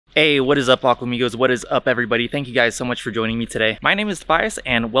Hey, what is up, Aquamigos? What is up, everybody? Thank you guys so much for joining me today. My name is Sapphire,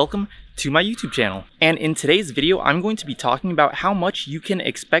 and welcome to my YouTube channel. And in today's video, I'm going to be talking about how much you can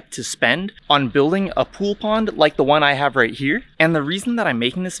expect to spend on building a pool pond like the one I have right here. And the reason that I'm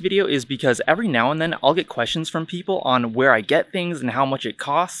making this video is because every now and then I'll get questions from people on where I get things and how much it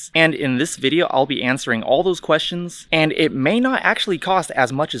costs. And in this video, I'll be answering all those questions, and it may not actually cost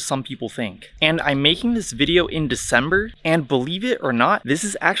as much as some people think. And I'm making this video in December, and believe it or not, this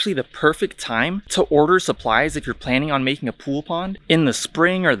is actually the perfect time to order supplies if you're planning on making a pool pond in the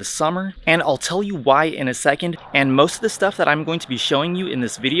spring or the summer. And I'll tell you why in a second. And most of the stuff that I'm going to be showing you in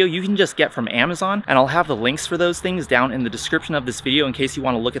this video, you can just get from Amazon, and I'll have the links for those things down in the description of this video in case you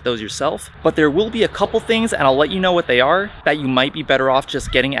want to look at those yourself. But there will be a couple things, and I'll let you know what they are, that you might be better off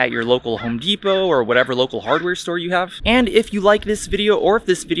just getting at your local Home Depot or whatever local hardware store you have. And if you like this video, or if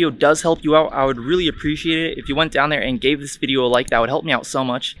this video does help you out, I would really appreciate it if you went down there and gave this video a like. That would help me out so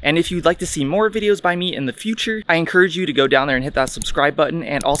much. And if you'd like to see more videos by me in the future, I encourage you to go down there and hit that subscribe button,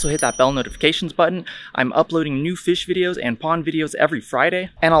 and also hit that bell notifications button. I'm uploading new fish videos and pond videos every Friday,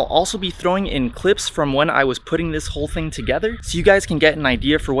 and I'll also be throwing in clips from when I was putting this whole thing together, so you guys can get an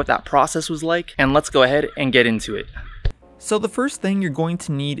idea for what that process was like. And let's go ahead and get into it. So the first thing you're going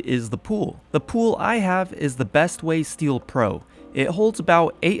to need is the pool. The pool I have is the Best Way Steel Pro. It holds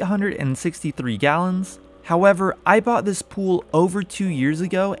about 863 gallons. However, I bought this pool over 2 years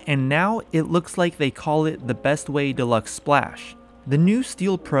ago, and now it looks like they call it the Best Way Deluxe Splash. The new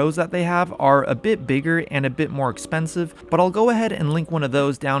Steel Pros that they have are a bit bigger and a bit more expensive, but I'll go ahead and link one of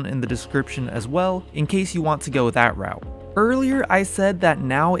those down in the description as well, in case you want to go that route. Earlier I said that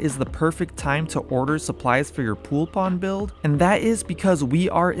now is the perfect time to order supplies for your pool pond build, and that is because we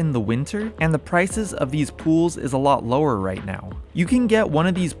are in the winter and the prices of these pools is a lot lower right now. You can get one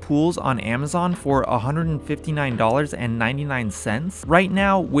of these pools on Amazon for $159.99 right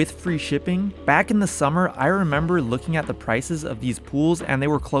now with free shipping. Back in the summer, I remember looking at the prices of these pools and they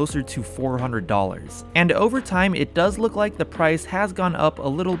were closer to $400. And over time, it does look like the price has gone up a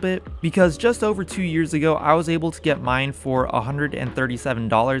little bit, because just over 2 years ago, I was able to get mine for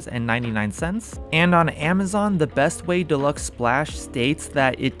 $137.99. And on Amazon, the Best Way Deluxe Splash states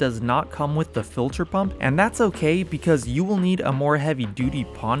that it does not come with the filter pump, and that's okay because you will need a more heavy duty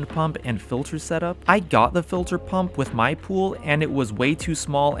pond pump and filter setup. I got the filter pump with my pool and it was way too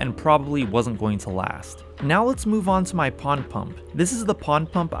small and probably wasn't going to last. Now let's move on to my pond pump. This is the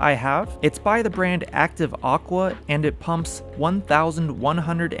pond pump I have. It's by the brand Active Aqua, and it pumps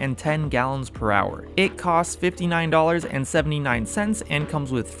 1,110 gallons per hour. It costs $59.79 and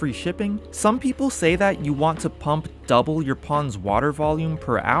comes with free shipping. Some people say that you want to pump double your pond's water volume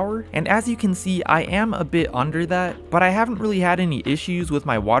per hour, and as you can see, I am a bit under that, but I haven't really had any issues with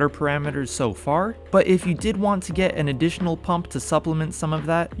my water parameters so far. But if you did want to get an additional pump to supplement some of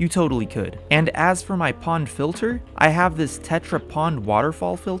that, you totally could. And as for my pond filter, I have this Tetra Pond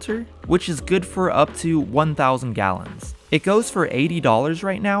waterfall filter, which is good for up to 1,000 gallons. It goes for $80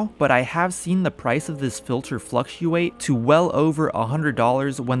 right now, but I have seen the price of this filter fluctuate to well over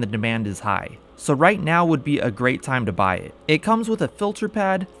 $100 when the demand is high. So right now would be a great time to buy it. It comes with a filter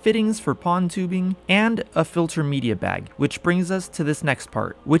pad, fittings for pond tubing, and a filter media bag, which brings us to this next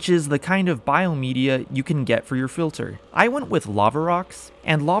part, which is the kind of biomedia you can get for your filter. I went with lava rocks,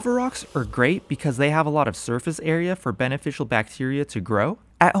 and lava rocks are great because they have a lot of surface area for beneficial bacteria to grow.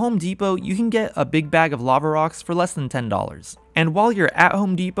 At Home Depot, you can get a big bag of lava rocks for less than $10. And while you're at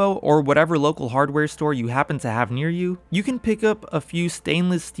Home Depot or whatever local hardware store you happen to have near you, you can pick up a few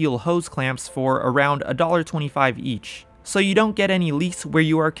stainless steel hose clamps for around $1.25 each, so you don't get any leaks where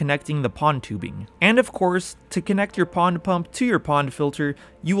you are connecting the pond tubing. And of course, to connect your pond pump to your pond filter,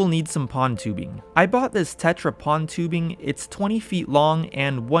 you will need some pond tubing. I bought this Tetra pond tubing. It's 20 feet long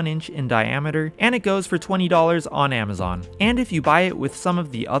and 1 inch in diameter, and it goes for $20 on Amazon. And if you buy it with some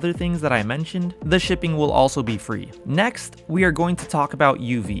of the other things that I mentioned, the shipping will also be free. Next, we are going to talk about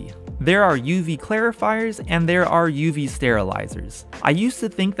UV. There are UV clarifiers and there are UV sterilizers. I used to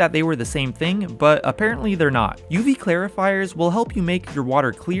think that they were the same thing, but apparently they're not. UV clarifiers will help you make your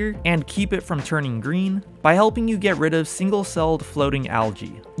water clear and keep it from turning green by helping you get rid of single-celled floating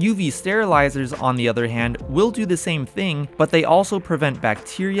algae. UV sterilizers, on the other hand, will do the same thing, but they also prevent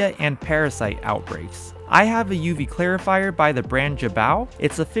bacteria and parasite outbreaks. I have a UV clarifier by the brand Jabao.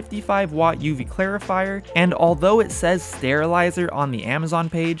 It's a 55 watt UV clarifier, and although it says sterilizer on the Amazon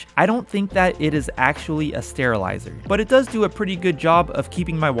page, I don't think that it is actually a sterilizer. But it does do a pretty good job of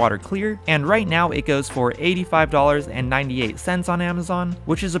keeping my water clear, and right now it goes for $85.98 on Amazon,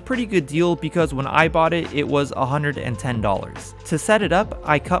 which is a pretty good deal because when I bought it, it was $110. To set it up,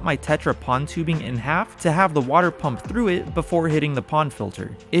 I cut my Tetra pond tubing in half to have the water pump through it before hitting the pond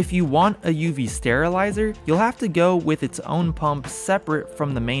filter. If you want a UV sterilizer, you'll have to go with its own pump separate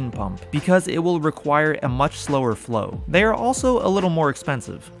from the main pump, because it will require a much slower flow. They are also a little more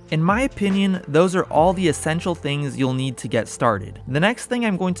expensive. In my opinion, those are all the essential things you'll need to get started. The next thing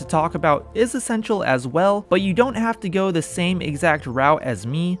I'm going to talk about is essential as well, but you don't have to go the same exact route as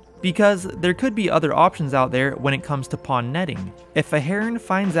me, because there could be other options out there when it comes to pond netting. If a heron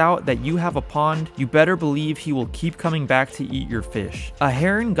finds out that you have a pond, you better believe he will keep coming back to eat your fish. A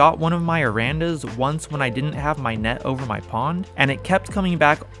heron got one of my arandas once when I didn't have my net over my pond, and it kept coming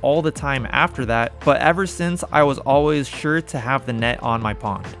back all the time after that, but ever since I was always sure to have the net on my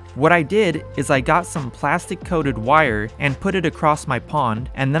pond. What I did is I got some plastic coated wire and put it across my pond,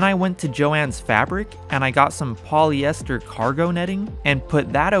 and then I went to Joann's Fabric and I got some polyester cargo netting and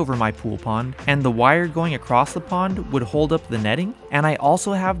put that over my pool pond, and the wire going across the pond would hold up the netting, and I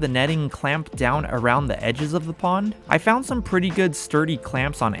also have the netting clamped down around the edges of the pond. I found some pretty good sturdy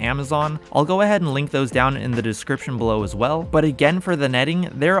clamps on Amazon. I'll go ahead and link those down in the description below as well, but again, for the netting,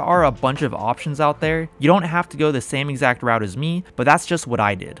 there are a bunch of options out there. You don't have to go the same exact route as me, but that's just what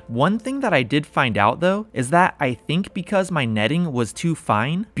I did. One thing that I did find out though is that I think because my netting was too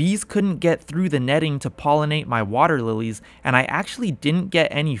fine, bees couldn't get through the netting to pollinate my water lilies, and I actually didn't get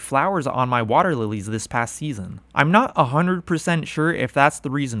any flowers on my water lilies this past season. I'm not 100% sure if that's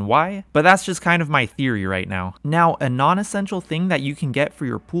the reason why, but that's just kind of my theory right now. Now, a non-essential thing that you can get for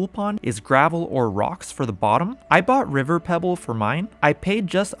your pool pond is gravel or rocks for the bottom. I bought river pebble for mine. I paid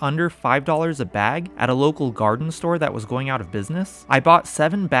just under $5 a bag at a local garden store that was going out of business. I bought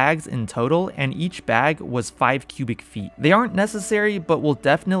 7 bags in total, and each bag was 5 cubic feet. They aren't necessary, but will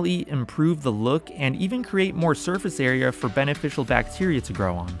definitely improve the look and even create more surface area for beneficial bacteria to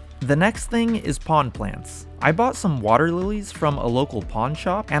grow on. The next thing is pond plants. I bought some water lilies from a local pawn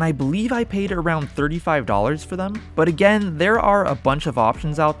shop, and I believe I paid around $35 for them. But again, there are a bunch of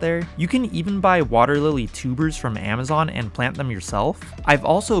options out there. You can even buy water lily tubers from Amazon and plant them yourself. I've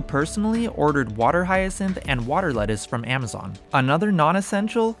also personally ordered water hyacinth and water lettuce from Amazon. Another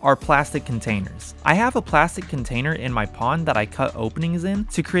non-essential are plastic containers. I have a plastic container in my pond that I cut openings in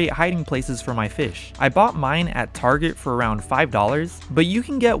to create hiding places for my fish. I bought mine at Target for around $5, but you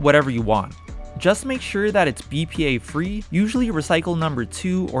can get whatever you want. Just make sure that it's BPA free. Usually recycle number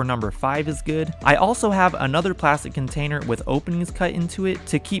 2 or number 5 is good. I also have another plastic container with openings cut into it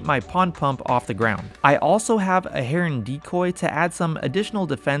to keep my pond pump off the ground. I also have a heron decoy to add some additional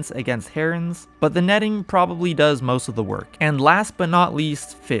defense against herons, but the netting probably does most of the work. And last but not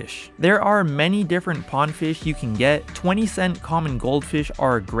least, fish. There are many different pond fish you can get. 20-cent common goldfish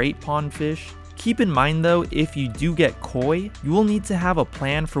are a great pond fish. Keep in mind though, if you do get koi, you will need to have a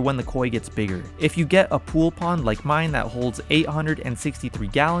plan for when the koi gets bigger. If you get a pool pond like mine that holds 863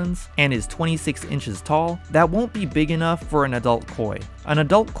 gallons and is 26 inches tall, that won't be big enough for an adult koi. An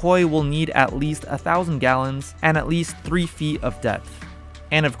adult koi will need at least 1,000 gallons and at least 3 feet of depth.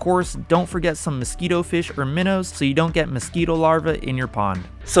 And of course, don't forget some mosquito fish or minnows so you don't get mosquito larvae in your pond.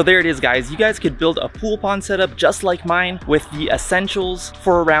 So there it is, guys. You guys could build a pool pond setup just like mine with the essentials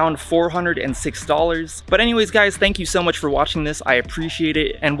for around $406. But anyways, guys, thank you so much for watching this. I appreciate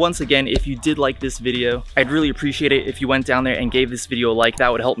it. And once again, if you did like this video, I'd really appreciate it if you went down there and gave this video a like.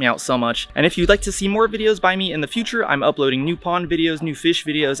 That would help me out so much. And if you'd like to see more videos by me in the future, I'm uploading new pond videos, new fish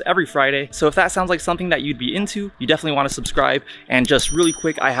videos every Friday. So if that sounds like something that you'd be into, you definitely want to subscribe. And just really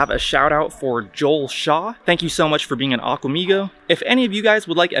quick, I have a shout out for Joel Shaw. Thank you so much for being an Aquamigo. If any of you guys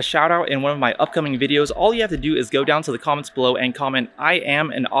would like a shout out in one of my upcoming videos, all you have to do is go down to the comments below and comment, "I am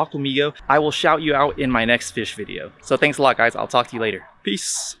an Aquamigo." I will shout you out in my next fish video. So thanks a lot, guys. I'll talk to you later.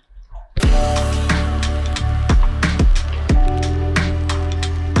 Peace.